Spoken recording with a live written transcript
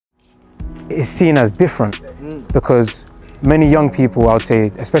is seen as different because many young people, I would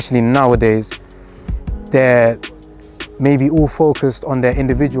say, especially nowadays, they're maybe all focused on their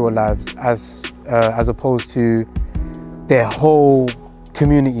individual lives as opposed to their whole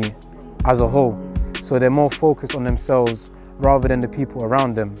community as a whole. So they're more focused on themselves rather than the people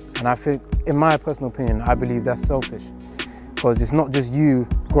around them. And I think, in my personal opinion, I believe that's selfish because it's not just you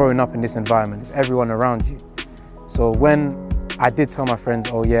growing up in this environment, it's everyone around you. So when I did tell my friends,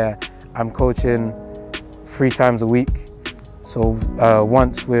 oh yeah, I'm coaching 3 times a week, so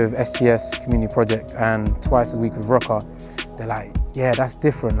once with STS Community Project and twice a week with Rocker, they're like, yeah, that's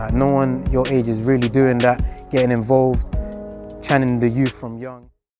different. Like no one your age is really doing that, getting involved, channeling the youth from young.